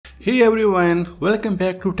Hey everyone, welcome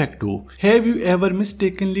back to Tech2. Have you ever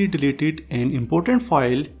mistakenly deleted an important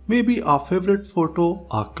file, maybe a favorite photo,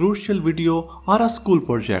 a crucial video, or a school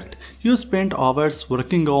project you spent hours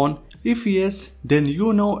working on? If yes, then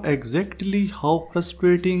you know exactly how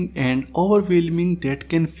frustrating and overwhelming that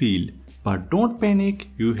can feel. But don't panic,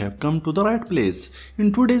 you have come to the right place.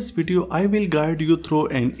 In today's video, I will guide you through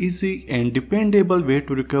an easy and dependable way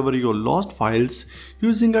to recover your lost files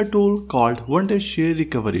using a tool called Wondershare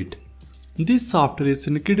Recoverit. This software is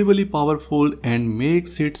incredibly powerful and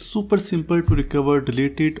makes it super simple to recover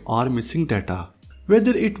deleted or missing data.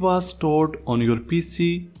 Whether it was stored on your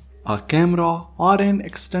PC, a camera, or an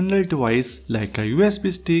external device like a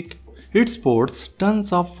USB stick, it supports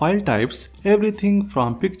tons of file types, everything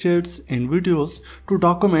from pictures and videos to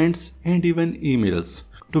documents and even emails.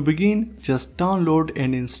 To begin, just download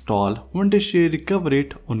and install Wondershare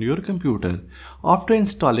Recoverit on your computer. After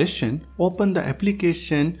installation, open the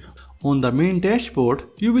application. On the main dashboard,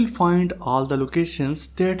 you will find all the locations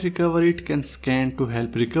that Recoverit can scan to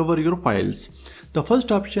help recover your files. The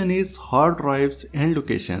first option is hard drives and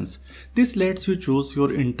locations. This lets you choose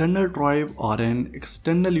your internal drive or an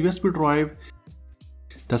external USB drive.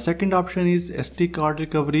 The second option is SD card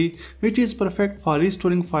recovery, which is perfect for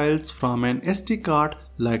restoring files from an SD card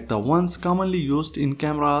like the ones commonly used in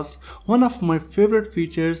cameras. One of my favorite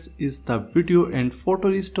features is the video and photo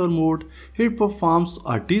restore mode. It performs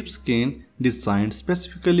a deep scan designed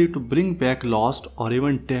specifically to bring back lost or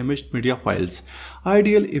even damaged media files,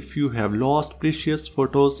 ideal if you have lost precious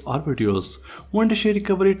photos or videos. Wondershare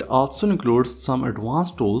Recoverit also includes some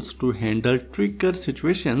advanced tools to handle trigger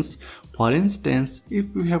situations. For instance, if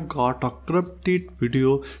you have got a corrupted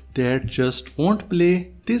video that just won't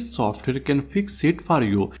play, this software can fix it for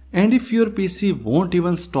you. And if your PC won't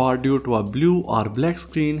even start due to a blue or black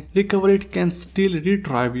screen, Recoverit can still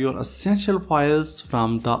retrieve your essential files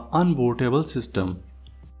from the unbootable system.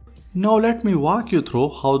 Now let me walk you through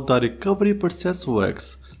how the recovery process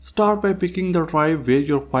works. Start by picking the drive where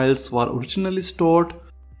your files were originally stored.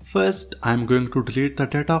 First, I am going to delete the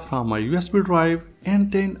data from my USB drive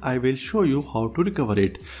and then I will show you how to recover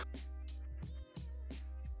it.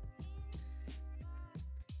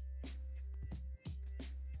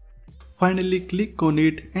 Finally, click on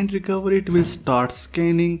it and Recoverit will start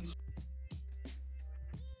scanning.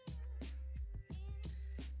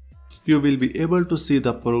 You will be able to see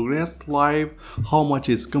the progress live, how much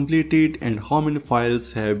is completed and how many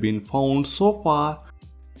files have been found so far.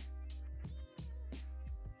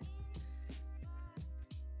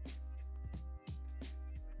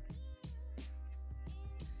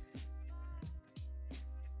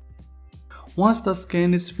 Once the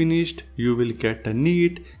scan is finished, you will get a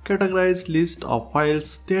neat, categorized list of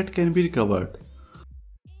files that can be recovered.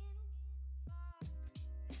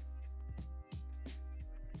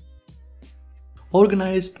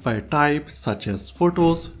 Organized by type such as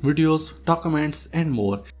photos, videos, documents, and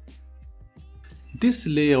more. This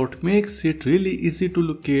layout makes it really easy to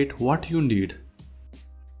locate what you need.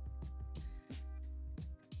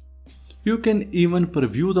 You can even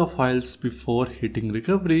preview the files before hitting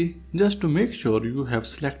recovery just to make sure you have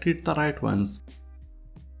selected the right ones.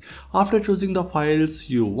 After choosing the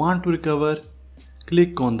files you want to recover,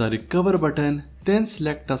 click on the recover button, then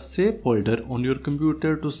select a save folder on your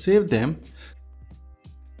computer to save them.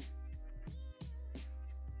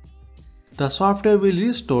 The software will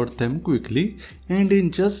restore them quickly and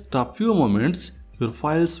in just a few moments your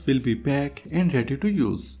files will be back and ready to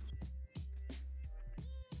use.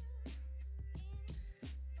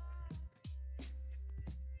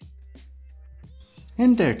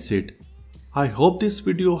 And that's it. I hope this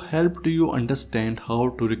video helped you understand how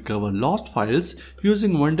to recover lost files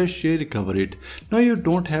using Wondershare Recoverit. Now you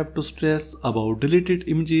don't have to stress about deleted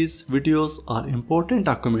images, videos or important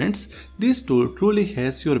documents. This tool truly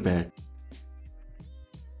has your back.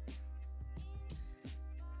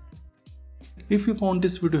 If you found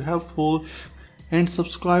this video helpful, and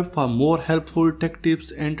subscribe for more helpful tech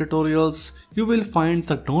tips and tutorials. You will find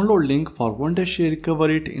the download link for Wondershare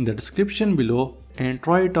Recoverit in the description below and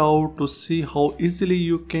try it out to see how easily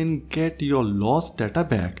you can get your lost data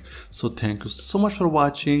back. So thank you so much for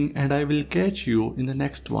watching and I will catch you in the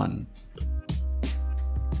next one.